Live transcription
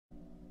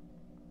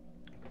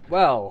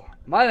Well,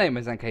 my name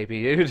is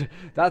NKBdude.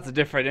 That's a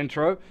different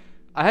intro.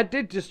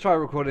 Did just try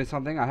recording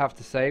something, I have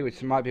to say,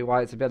 which might be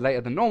why it's a bit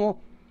later than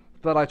normal.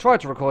 But I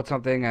tried to record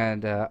something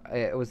and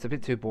it was a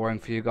bit too boring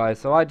for you guys,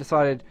 so I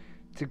decided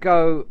to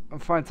go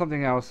and find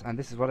something else, and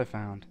this is what I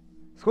found.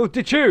 It's called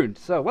Detuned,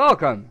 so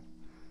welcome!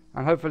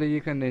 And hopefully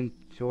you can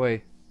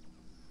enjoy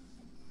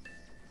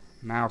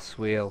mouse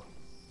wheel.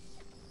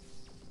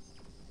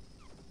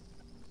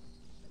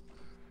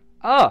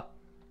 Ah!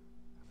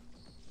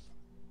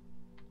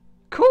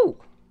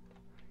 Cool!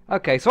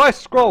 Okay, so I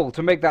scroll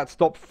to make that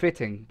stop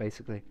fitting,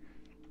 basically.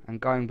 And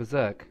going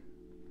berserk.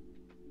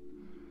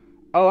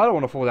 Oh, I don't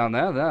want to fall down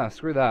there. Nah,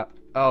 screw that.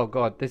 Oh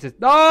god, this is...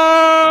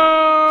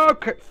 No!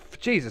 Okay.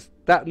 Jesus,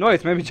 that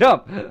noise made me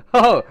jump.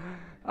 Oh,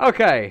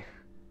 okay.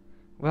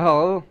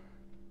 Well...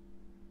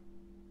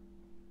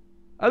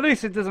 At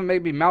least it doesn't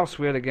make me mouse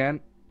wheel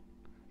again.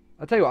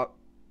 I'll tell you what.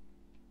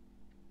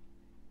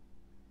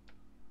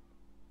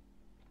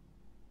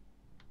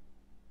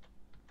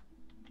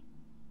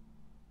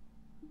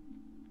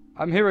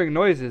 I'm hearing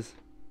noises.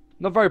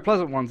 Not very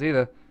pleasant ones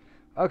either.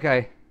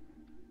 Okay.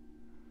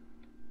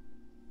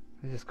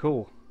 This is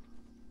cool.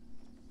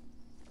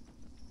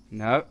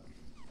 No.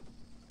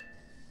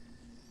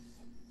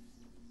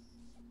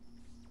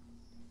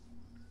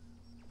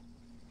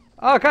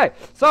 Okay,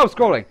 so I'm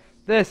scrolling.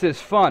 This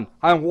is fun.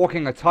 I'm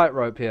walking a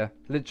tightrope here,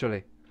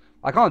 literally.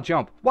 I can't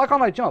jump. Why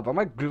can't I jump? Am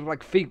I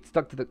like feet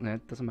stuck to the... No,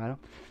 it doesn't matter.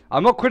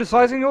 I'm not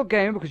criticizing your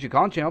game because you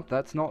can't jump.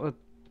 That's not a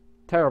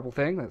terrible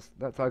thing.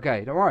 That's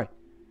okay. Don't worry.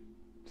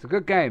 It's a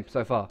good game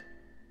so far.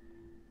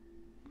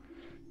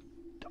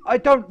 I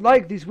don't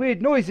like these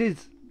weird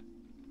noises.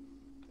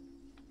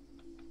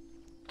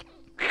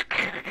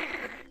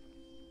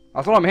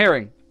 That's what I'm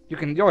hearing.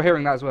 You're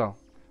hearing that as well.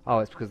 Oh,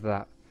 it's because of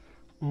that.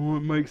 Oh,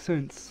 it makes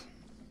sense.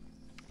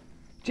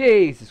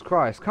 Jesus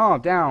Christ, calm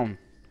down.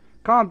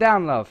 Calm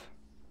down, love.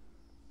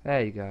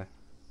 There you go.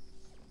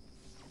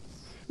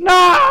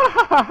 No!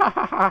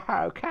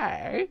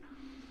 Okay.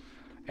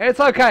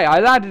 It's okay. I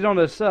landed on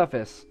a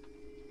surface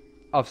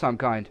of some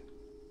kind.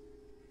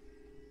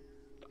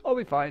 I'll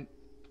be fine.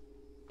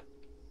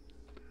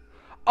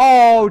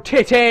 Oh,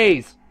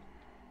 titties!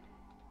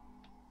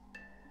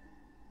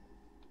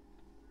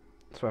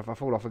 I swear if I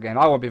fall off again,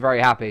 I won't be very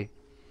happy.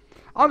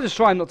 I'm just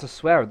trying not to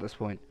swear at this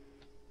point.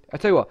 I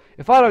tell you what,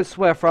 if I don't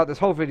swear throughout this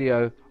whole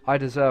video, I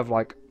deserve,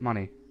 like,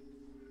 money.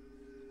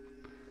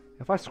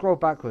 If I scroll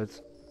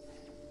backwards...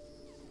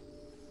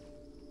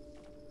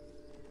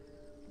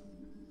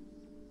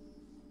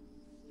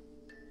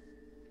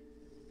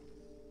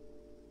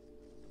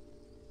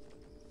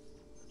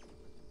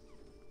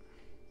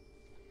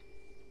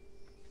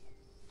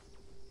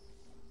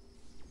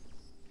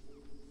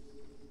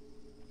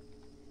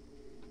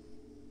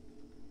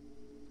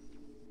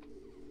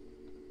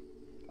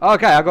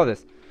 Okay, I got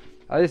this.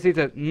 I just need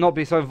to not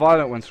be so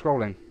violent when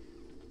scrolling.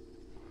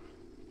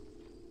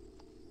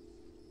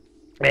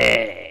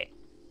 Okay.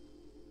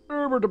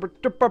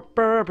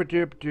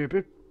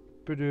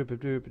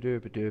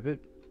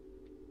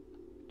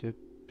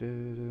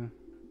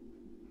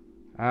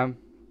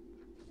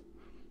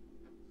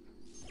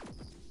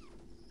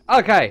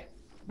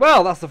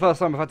 Well, that's the first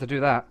time I've had to do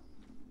that.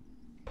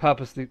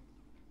 Purposely.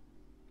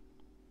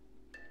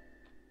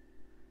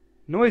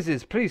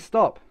 Noises, please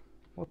stop.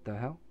 What the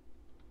hell?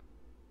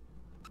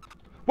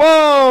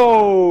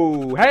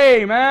 Whoa!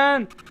 Hey,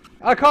 man!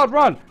 I can't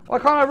run! Why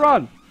can't I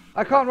run?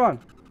 I can't run.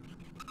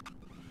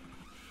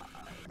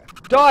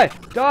 Die!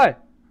 Die!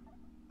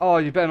 Oh,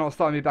 you better not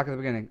start me back at the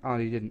beginning. Oh,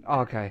 you didn't.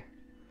 Oh, okay.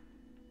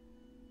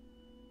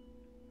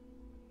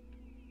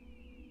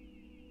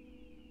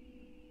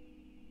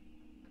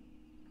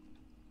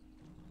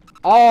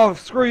 Oh,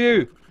 screw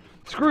you!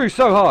 Screw you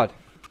so hard!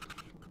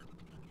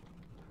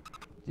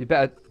 You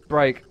better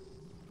break.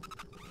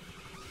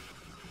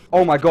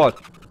 Oh my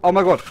god! Oh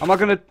my god, am I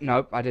gonna...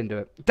 Nope, I didn't do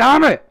it.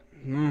 Damn it!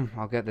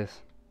 I'll get this.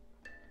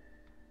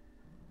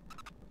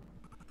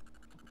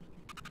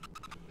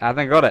 I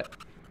think I got it.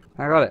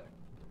 I got it.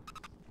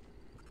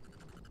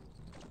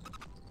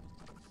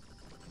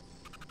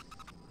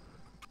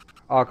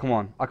 Oh, come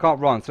on. I can't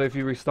run, so if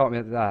you restart me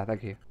at that,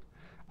 thank you.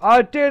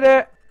 I did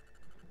it!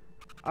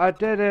 I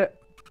did it!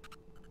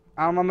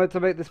 Am I meant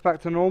to make this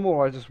back to normal,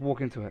 or I just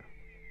walk into it?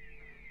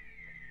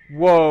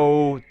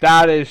 Whoa,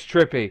 that is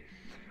trippy.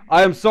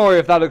 I am sorry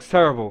if that looks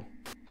terrible.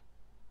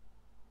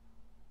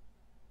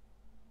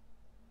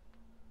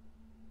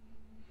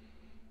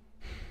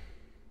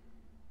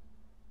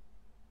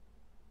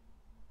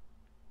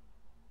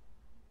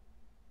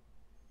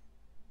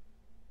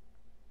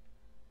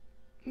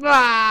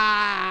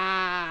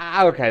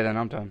 Ah! Okay then,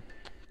 I'm done.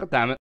 God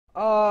damn it.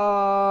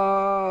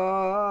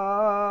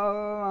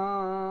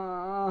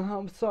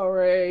 I'm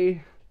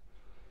sorry.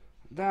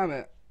 Damn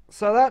it.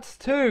 So that's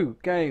 2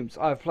 games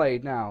I've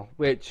played now,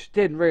 which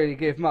didn't really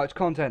give much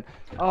content.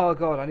 Oh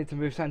god, I need to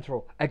move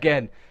central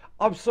again.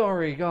 I'm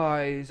sorry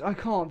guys, I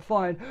can't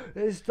find...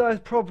 There's a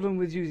problem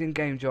with using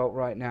GameJolt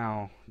right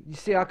now. You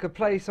see, I could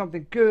play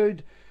something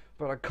good,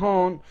 but I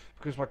can't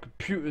because my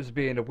computer's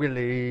being a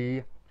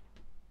willy.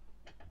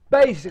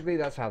 Basically,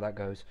 that's how that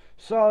goes.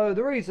 So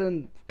the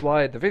reason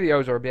why the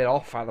videos are a bit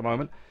off at the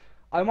moment,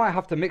 I might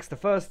have to mix the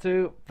first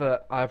two,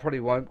 but I probably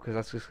won't because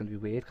that's just going to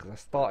be weird. Because I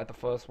started the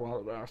first one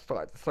and I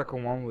started the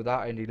second one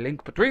without any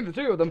link between the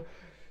two of them.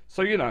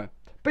 So you know.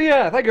 But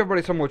yeah, thank you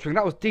everybody so much for watching.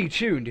 That was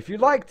Detuned. If you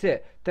liked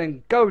it,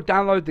 then go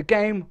download the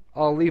game.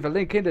 I'll leave a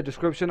link in the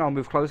description. I'll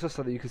move closer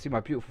so that you can see my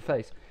beautiful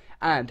face.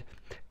 And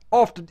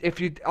after, if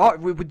you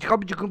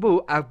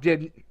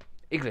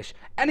English.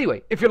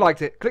 Anyway, if you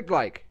liked it, click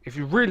like. If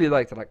you really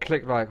liked it, like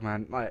click like,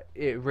 man. Like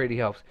it really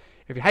helps.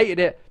 If you hated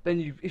it,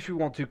 then if you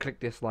want to click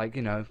dislike,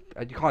 you know,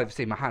 you can't even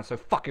see my hand so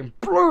fucking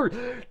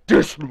blurry.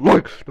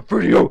 Dislike the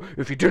video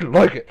if you didn't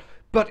like it.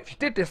 But if you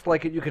did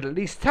dislike it, you could at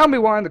least tell me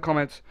why in the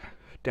comments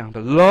down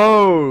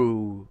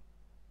below.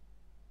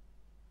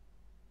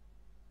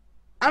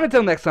 And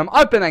until next time,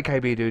 I've been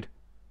NKBdude.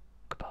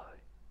 Goodbye.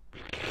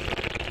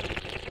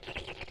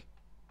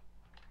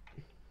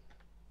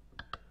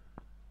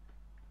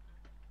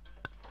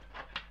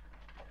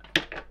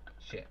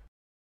 Shit.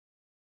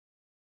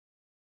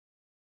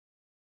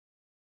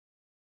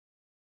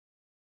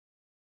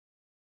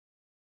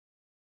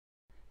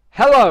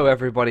 Hello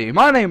everybody,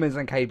 my name is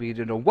NKBdude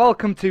and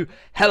welcome to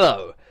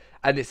Hello.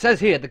 And it says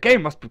here, the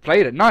game must be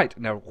played at night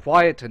in a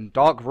quiet and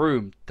dark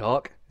room.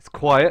 Dark? It's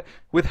quiet,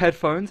 with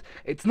headphones.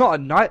 It's not at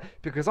night,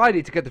 because I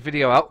need to get the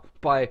video out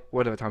by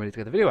whatever time I need to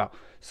get the video out.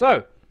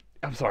 So,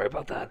 I'm sorry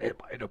about that.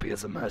 It might not be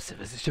as immersive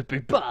as it should be,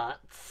 but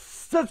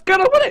let's get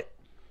on with it!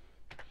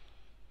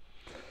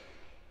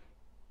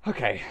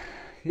 Okay,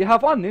 you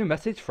have one new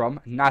message from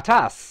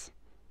Natas.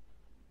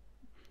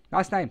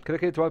 Nice name,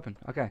 click it to open.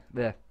 Okay,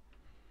 there.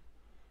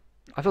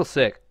 I feel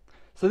sick.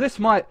 So this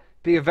might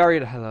be a very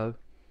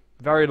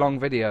long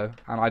video,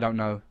 and I don't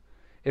know.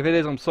 If it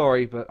is, I'm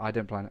sorry, but I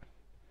didn't plan it.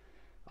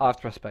 I have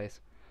to press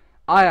space.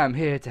 I am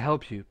here to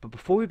help you, but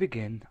before we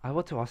begin, I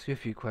want to ask you a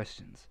few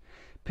questions.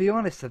 Be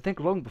honest and think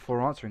long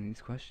before answering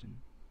these questions.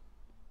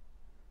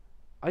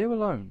 Are you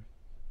alone?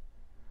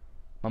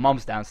 My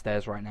mom's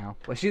downstairs right now.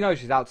 Well, she knows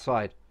she's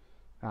outside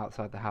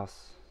the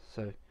house.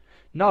 So,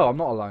 no, I'm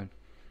not alone.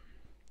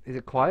 Is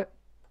it quiet?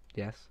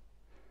 Yes.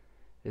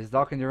 Is it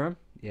dark in your room?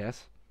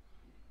 Yes.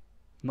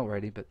 Not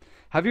really, but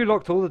have you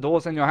locked all the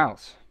doors in your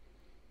house?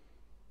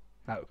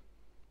 No.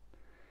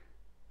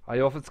 Are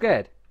you often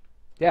scared?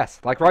 Yes,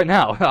 like right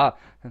now.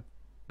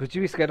 Would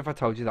you be scared if I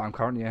told you that I'm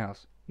currently in your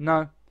house?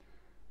 No.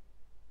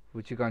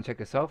 Would you go and check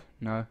yourself?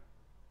 No.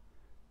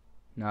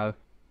 No.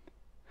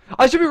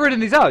 I should be reading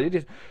these out.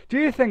 Do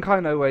you think I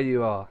know where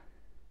you are?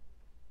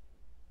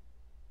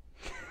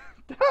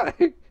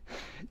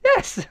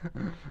 Yes.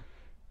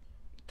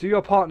 Do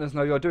your partners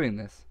know you're doing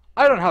this?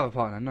 I don't have a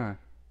partner, no.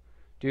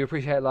 Do you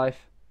appreciate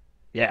life?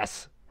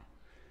 Yes.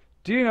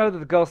 Do you know that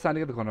the girl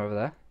standing in the corner over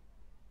there?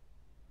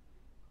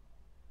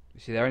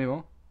 Is she there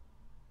anymore?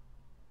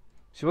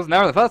 She wasn't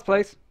there in the first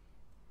place.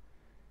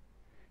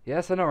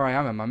 Yes, I know where I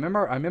am.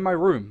 I'm in my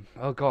room.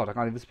 Oh god, I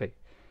can't even speak.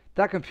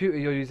 That computer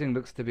you're using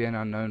looks to be an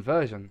unknown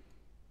version.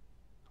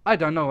 I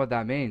don't know what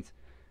that means.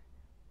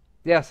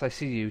 Yes, I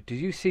see you. Do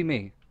you see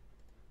me?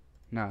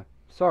 No.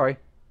 Sorry.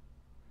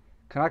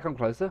 Can I come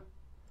closer?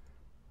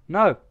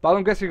 No, but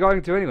I'm guessing you're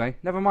going to anyway.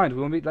 Never mind,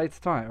 we'll meet later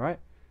tonight, right?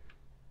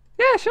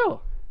 Yeah,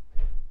 sure.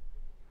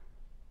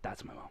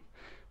 That's my mom.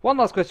 One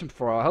last question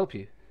before I'll help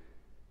you.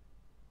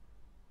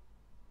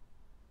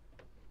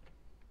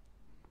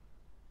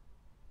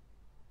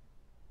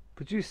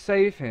 Would you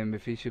save him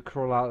if he should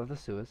crawl out of the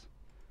sewers?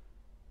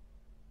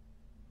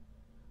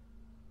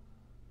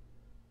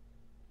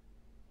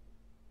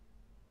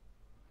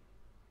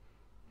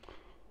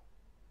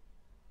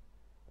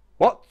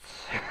 What?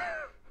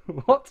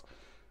 What?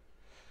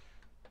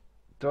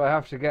 Do I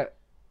have to get...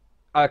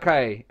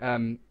 Okay,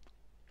 oh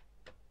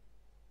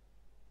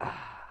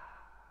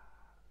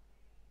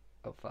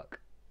fuck.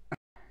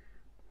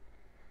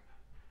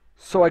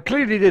 So I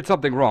clearly did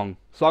something wrong,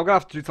 so I'm gonna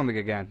have to do something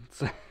again.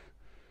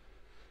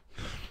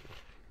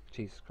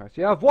 Jesus Christ.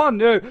 You have one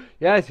new...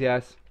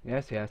 Yes.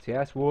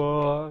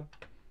 What?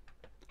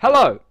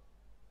 Hello!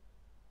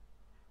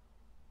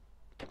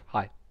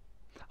 Hi.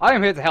 I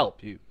am here to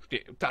help you.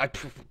 But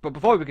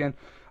before we begin,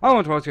 I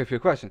want to ask you a few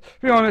questions.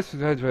 Be honest,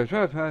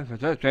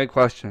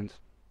 questions.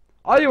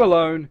 Are you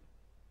alone?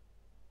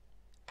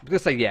 I'm going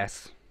to say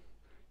yes.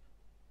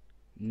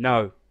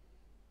 No.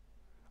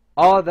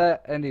 Are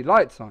there any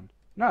lights on?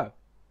 No.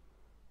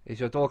 Is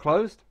your door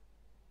closed?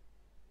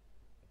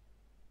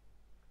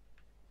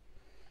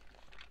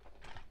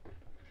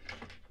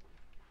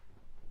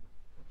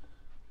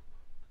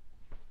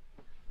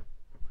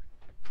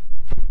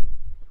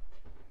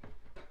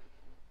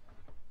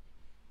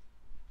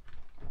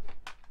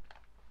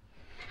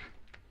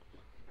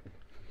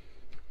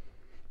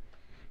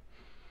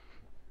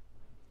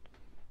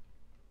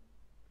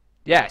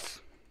 Yes.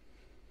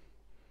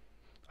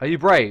 Are you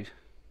brave?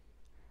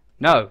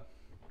 No.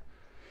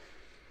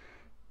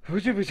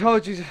 Would you be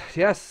told you...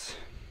 Yes.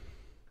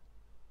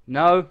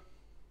 No.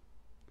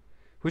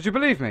 Would you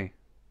believe me?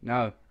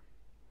 No.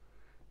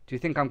 Do you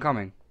think I'm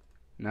coming?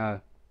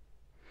 No.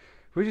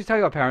 Would you tell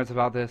your parents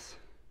about this?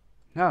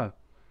 No.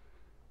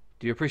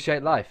 Do you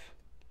appreciate life?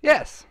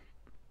 Yes.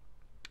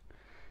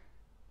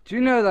 Do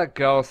you know that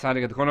girl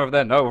standing at the corner over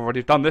there? No, I've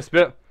already done this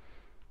bit.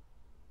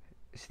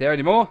 Is she there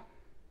anymore?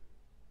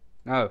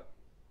 No.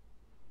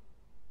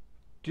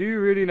 Do you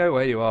really know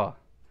where you are?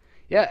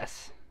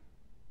 Yes.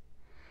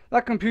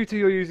 That computer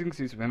you're using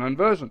seems to be an unknown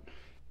version.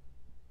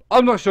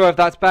 I'm not sure if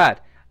that's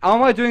bad.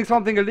 Am I doing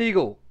something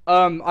illegal?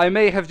 I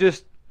may have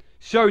just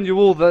shown you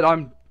all that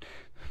I'm...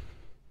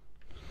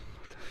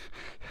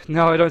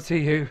 No, I don't see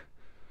you.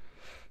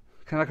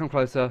 Can I come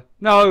closer?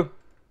 No!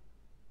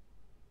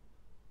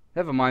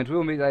 Never mind,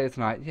 we'll meet later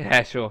tonight.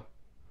 Yeah, sure.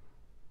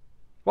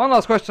 One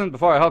last question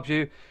before I help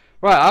you.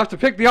 Right, I have to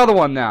pick the other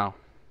one now.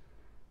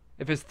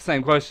 If it's the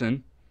same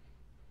question.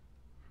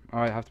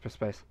 Alright, I have to press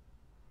space.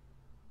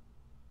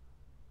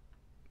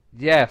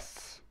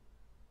 Yes.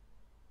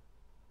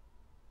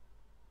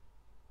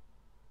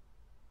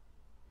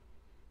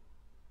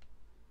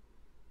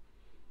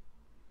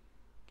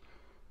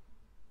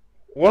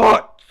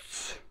 What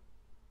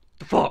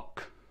the fuck?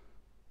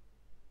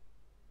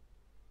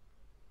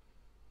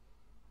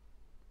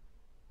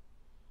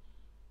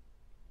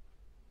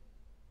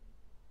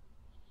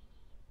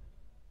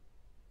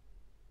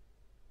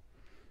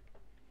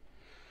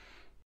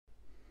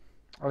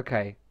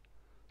 Okay.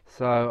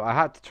 So I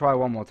had to try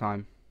one more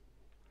time.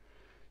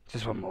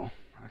 Just one more.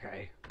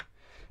 Okay.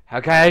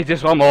 Okay,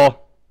 just one more.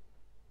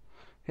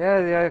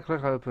 Yeah,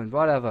 click open,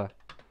 whatever.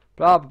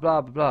 Blah,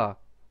 blah, blah, blah.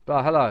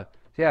 Blah, hello.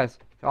 Yes,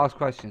 ask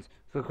questions.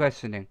 For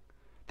questioning.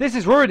 This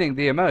is ruining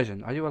the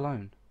immersion. Are you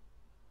alone?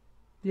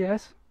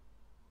 Yes.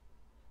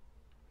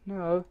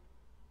 No.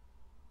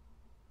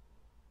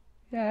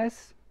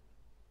 Yes.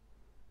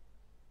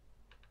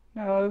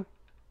 No.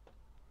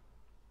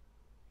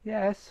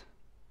 Yes.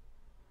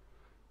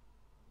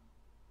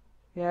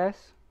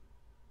 Yes.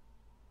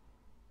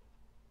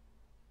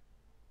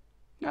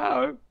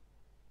 No.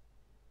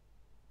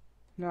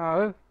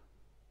 No.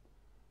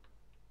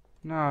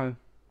 No.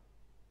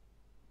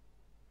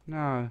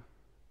 No.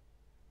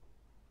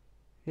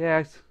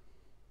 Yes.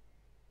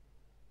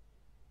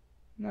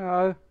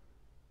 No.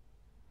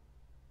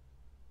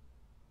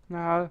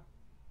 No.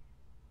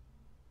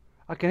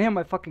 I can hear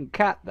my fucking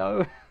cat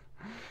though.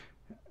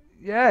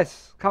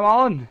 Yes. Come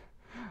on.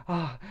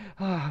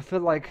 I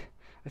feel like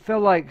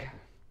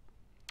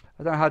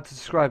I don't know how to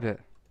describe it.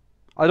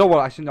 I don't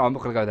want. Actually, no. I'm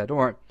not gonna go there. Don't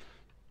worry.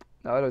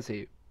 No, I don't see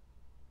you.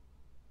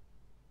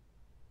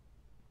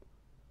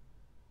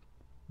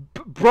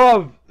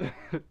 Bro,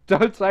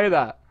 don't say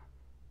that.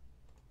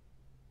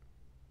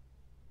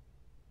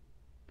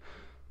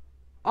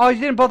 Oh,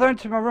 you didn't bother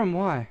entering my room.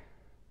 Why?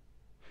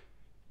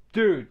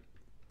 Dude,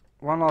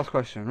 one last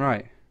question.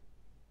 Right.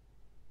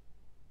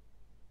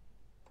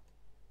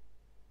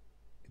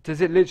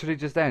 Does it literally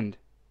just end?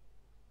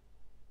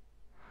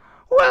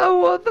 Well,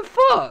 what the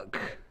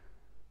fuck?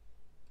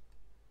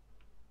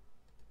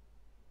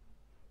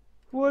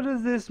 What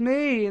does this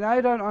mean?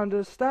 I don't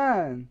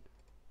understand.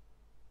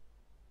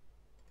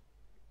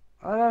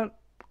 I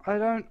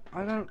don't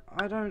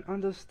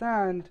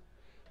understand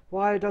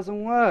why it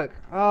doesn't work.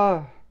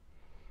 Oh,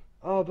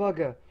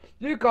 bugger.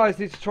 You guys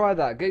need to try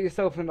that. Get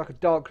yourself in like a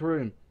dark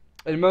room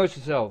and immerse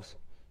yourselves.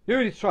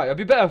 You need to try it. It'll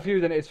be better for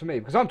you than it is for me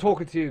because I'm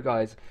talking to you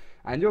guys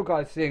and you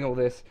guys seeing all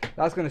this.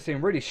 That's going to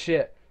seem really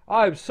shit.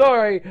 I'm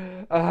sorry.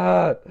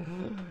 Oh!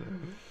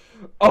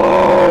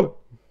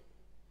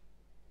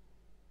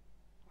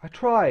 I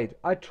tried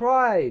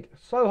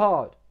so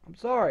hard. I'm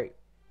sorry.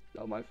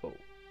 Not my fault.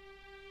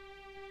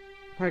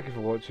 Thank you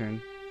for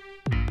watching.